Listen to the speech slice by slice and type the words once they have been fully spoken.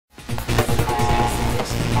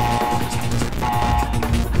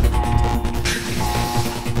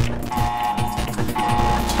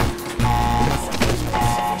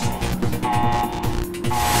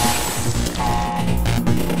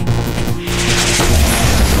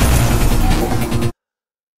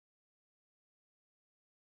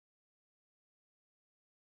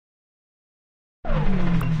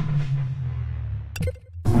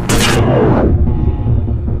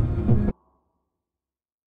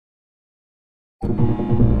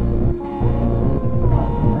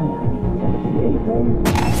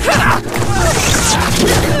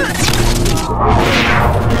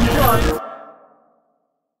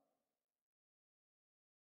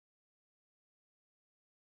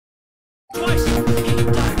Twice! He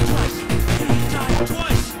died twice! He died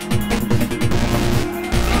twice!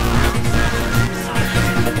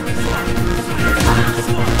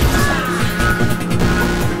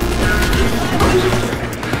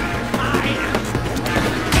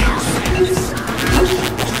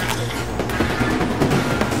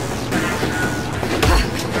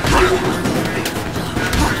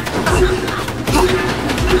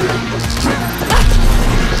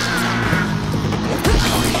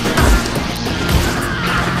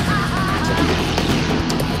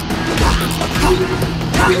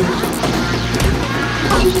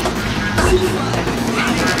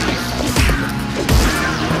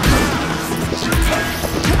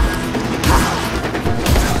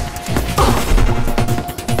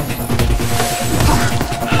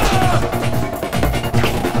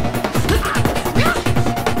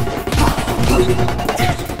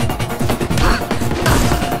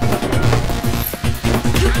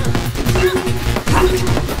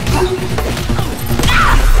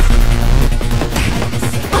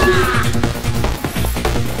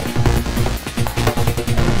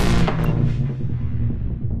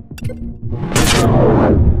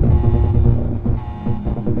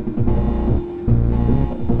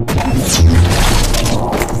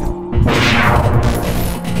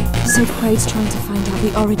 So Quaid's trying to find out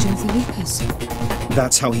the origin of the Reapers.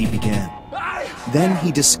 That's how he began. Then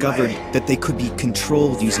he discovered that they could be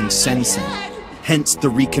controlled using sensing, hence the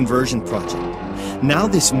reconversion project. Now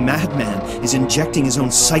this madman is injecting his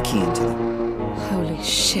own psyche into them. Holy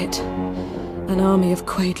shit. An army of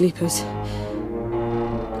Quaid Leapers.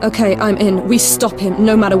 Okay, I'm in. We stop him,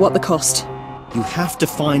 no matter what the cost. You have to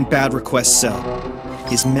find Bad Request's cell.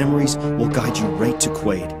 His memories will guide you right to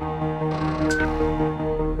Quaid.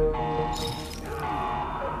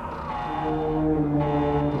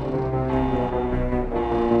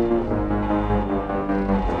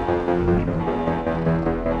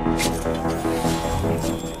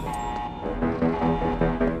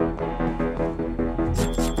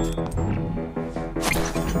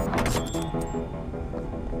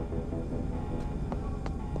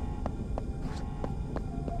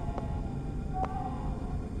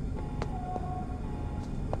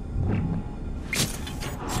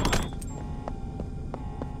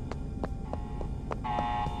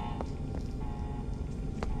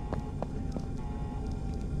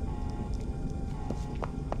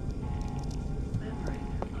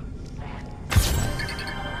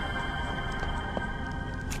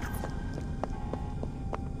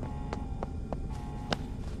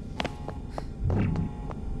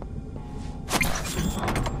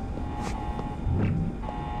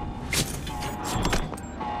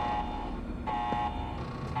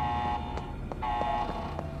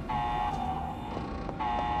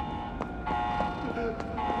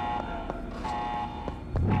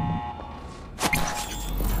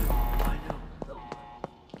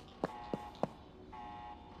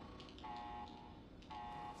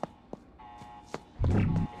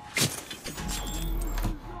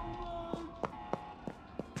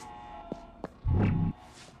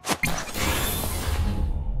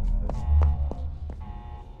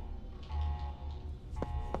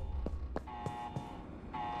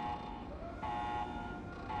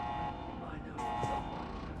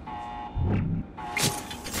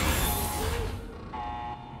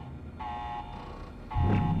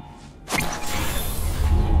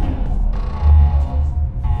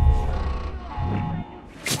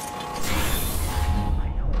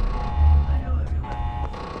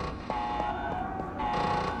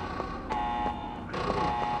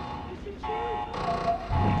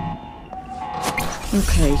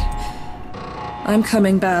 Okay. I'm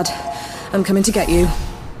coming, Bad. I'm coming to get you.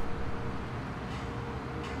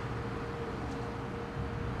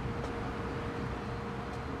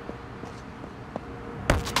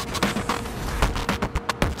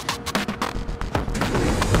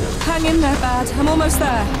 Hang in there, Bad. I'm almost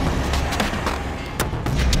there.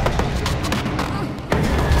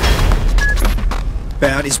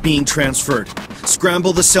 Bad is being transferred.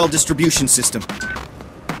 Scramble the cell distribution system.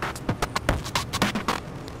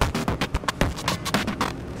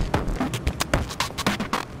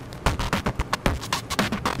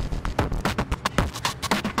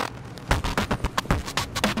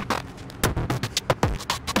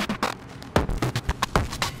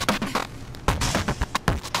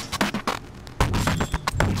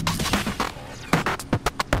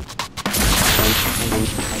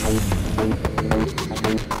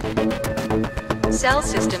 Cell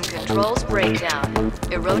system controls breakdown.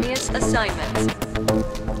 Erroneous assignments.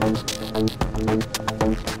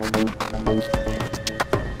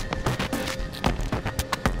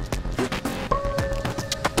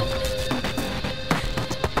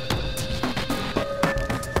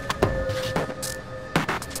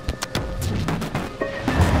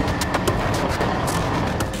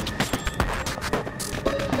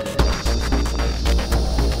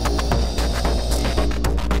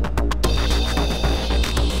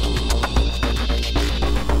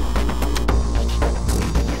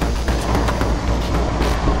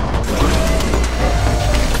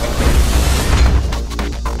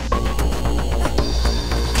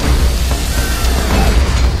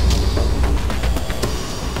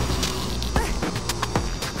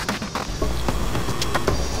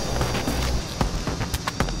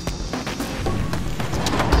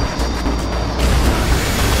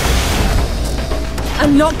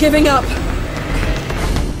 and not giving up.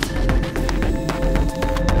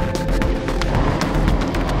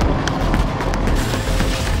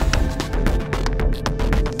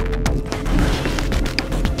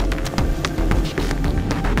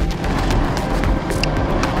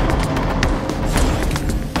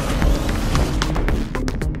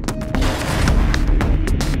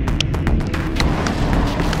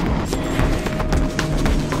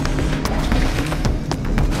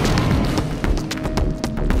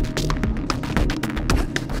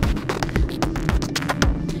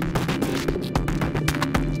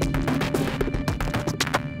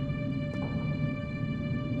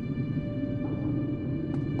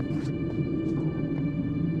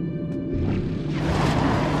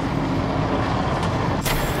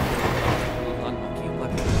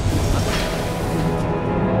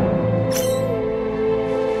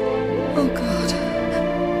 Oh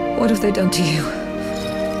God. What have they done to you?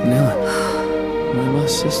 Nilla, my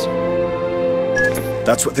lost sister.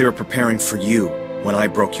 That's what they were preparing for you when I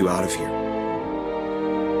broke you out of here.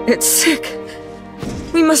 It's sick.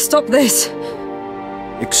 We must stop this.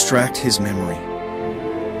 Extract his memory.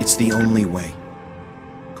 It's the only way.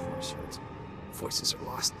 Of course, his voices are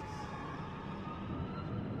lost.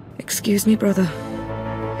 Excuse me, brother.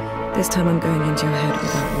 This time I'm going into your head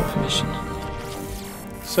without your permission.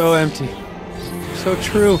 So empty. So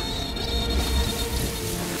true.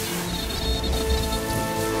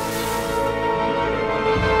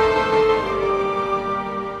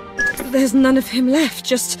 There's none of him left,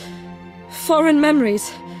 just foreign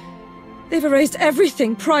memories. They've erased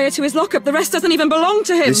everything prior to his lockup. The rest doesn't even belong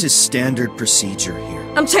to him. This is standard procedure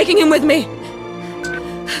here. I'm taking him with me.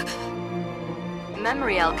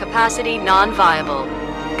 Memorial capacity non-viable.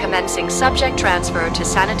 Commencing subject transfer to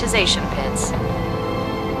sanitization pits.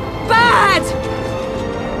 Bad!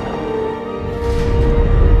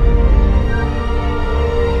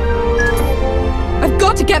 I've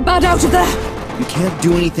got to get Bad out of there! You can't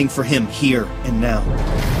do anything for him here and now.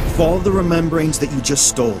 Follow the rememberings that you just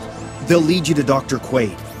stole. They'll lead you to Dr.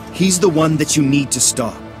 Quaid. He's the one that you need to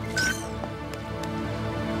stop.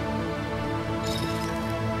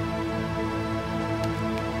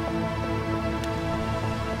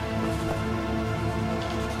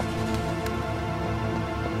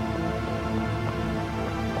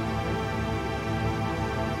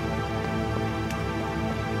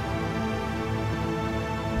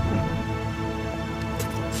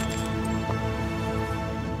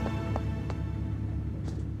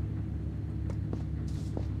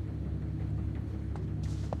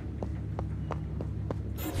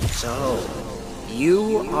 So,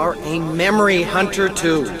 you are a memory hunter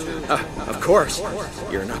too. Of course,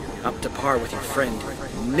 you're not up to par with your friend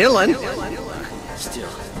Nillan. Still,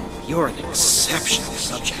 you're an exceptional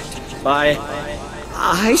subject. By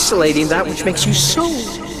isolating that which makes you so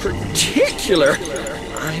particular,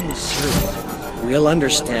 I'm certain we'll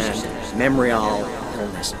understand memorial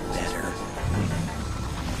illness better.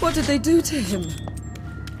 What did they do to him?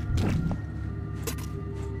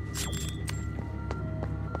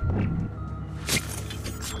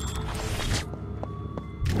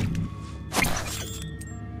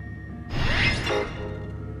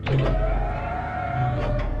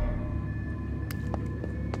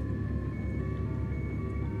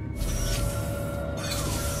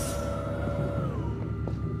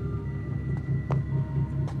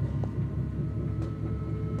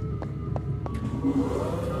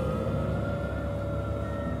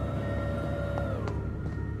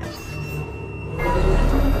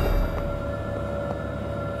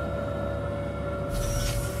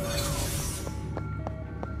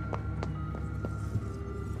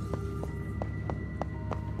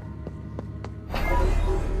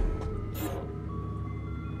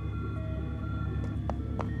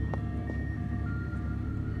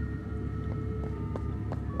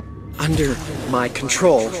 Under my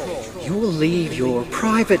control, you will leave your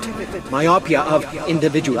private myopia of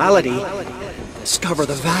individuality, discover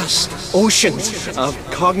the vast oceans of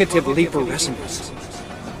cognitive leap resonance.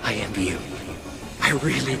 I envy you. I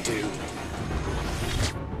really do.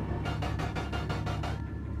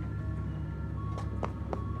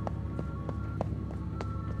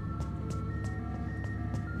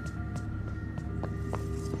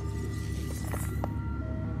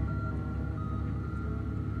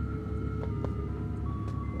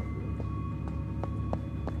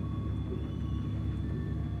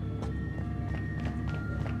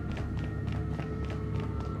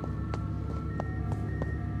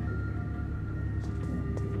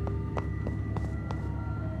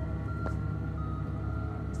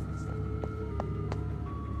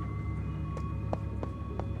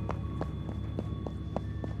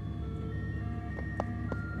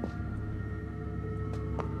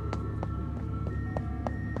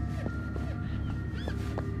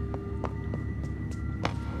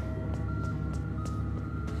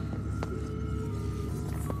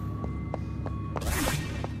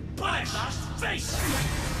 last face!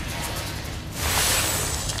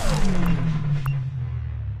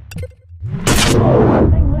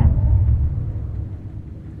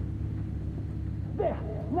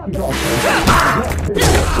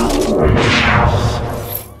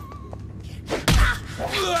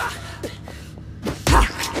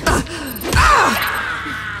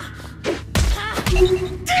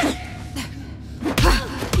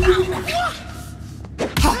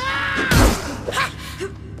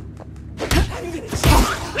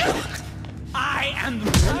 I am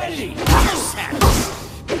ready, Sam.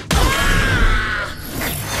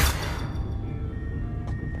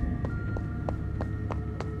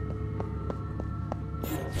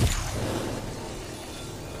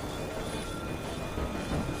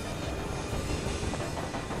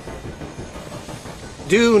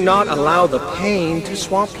 Do not allow the pain to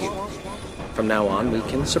swamp you. From now on, we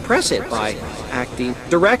can suppress it by acting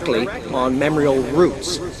directly on memorial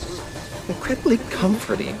roots. Incredibly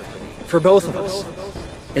comforting for both of us,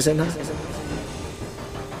 is it not?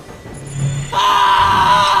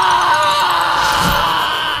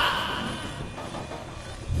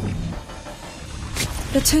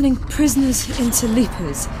 They're turning prisoners into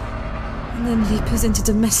leapers, and then leapers into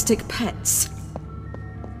domestic pets.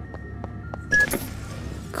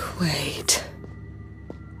 Quaid.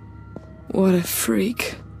 What a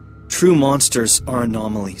freak. True monsters are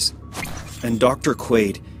anomalies, and Dr.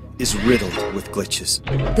 Quaid is riddled with glitches.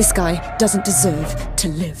 This guy doesn't deserve to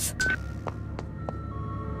live.